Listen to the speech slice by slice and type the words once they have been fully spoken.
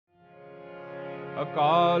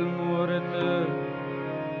अकाल मूरत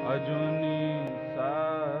अजूनी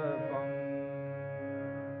सैभम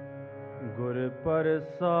गुर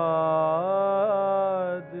प्रसाद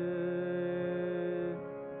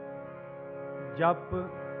जप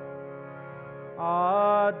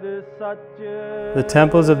आद सच. The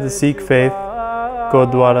temples of the Sikh faith,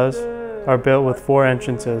 Gurdwaras, are built with 4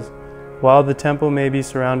 entrances. While the temple may be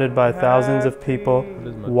surrounded by thousands of people,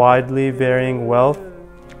 widely varying wealth,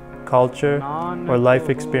 culture, or life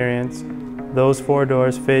experience, those 4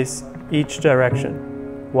 doors face each direction,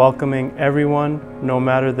 welcoming everyone, no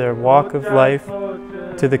matter their walk of life,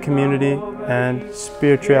 to the community and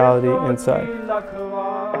spirituality inside.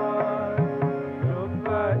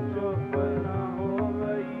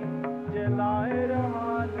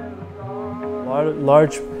 A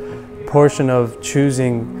large portion of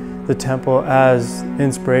choosing the temple as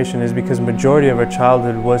inspiration is because majority of our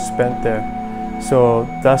childhood was spent there. So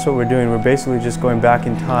that's what we're doing. We're basically just going back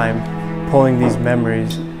in time, pulling these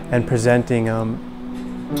memories and presenting them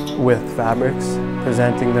with fabrics,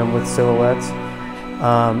 presenting them with silhouettes,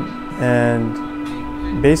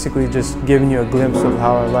 and basically just giving you a glimpse of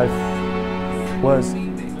how our life was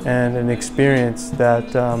and an experience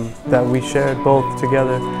that, that we shared both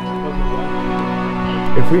together.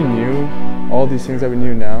 If we knew all these things that we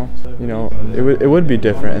knew now, you know, it would be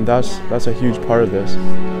different, and that's a huge part of this.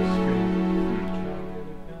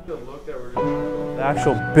 The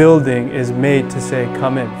actual building is made to say,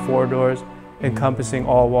 come in, 4 doors, encompassing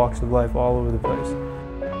all walks of life all over the place.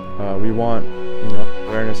 We want, you know,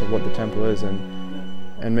 awareness of what the temple is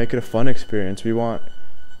and make it a fun experience. We want,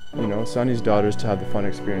 you know, Sunny's daughters to have the fun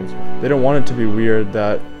experience. They don't want it to be weird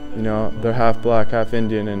that, you know, they're half black, half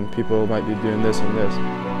Indian, and people might be doing this and this.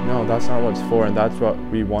 No, that's not what it's for, and that's what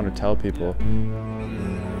we want to tell people.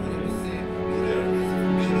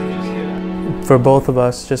 For both of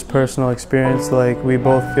us, just personal experience, like we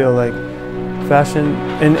both feel like fashion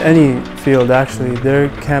in any field actually, there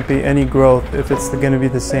can't be any growth if it's going to be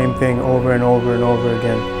the same thing over and over and over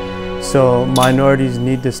again. So minorities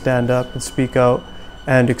need to stand up and speak out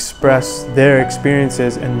and express their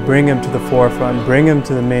experiences and bring them to the forefront, bring them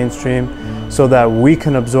to the mainstream so that we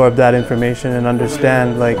can absorb that information and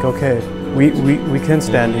understand, like, okay, we can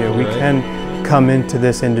stand here, we can come into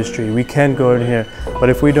this industry, we can go in here. But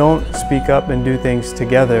if we don't speak up and do things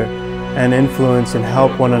together and influence and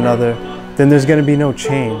help one another, then there's going to be no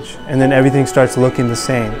change, and then everything starts looking the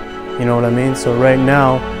same. You know what I mean? So right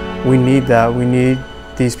now, we need that. We need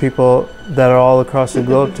these people that are all across the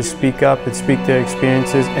globe to speak up and speak their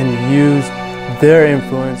experiences and use their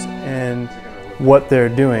influence in what they're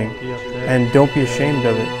doing, and don't be ashamed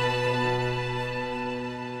of it.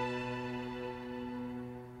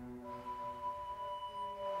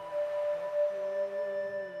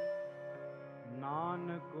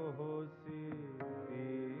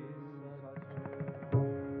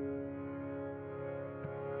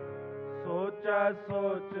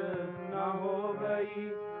 सोच न हो गई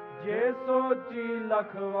जे सोची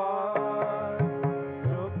लखवार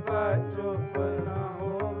चुप चुप न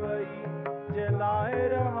हो गई जलाए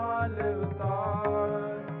हाल उतार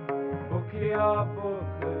भुखिया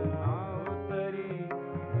भूख न उतरी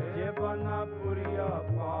जे बना पुरिया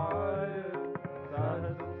पार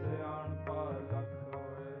सहस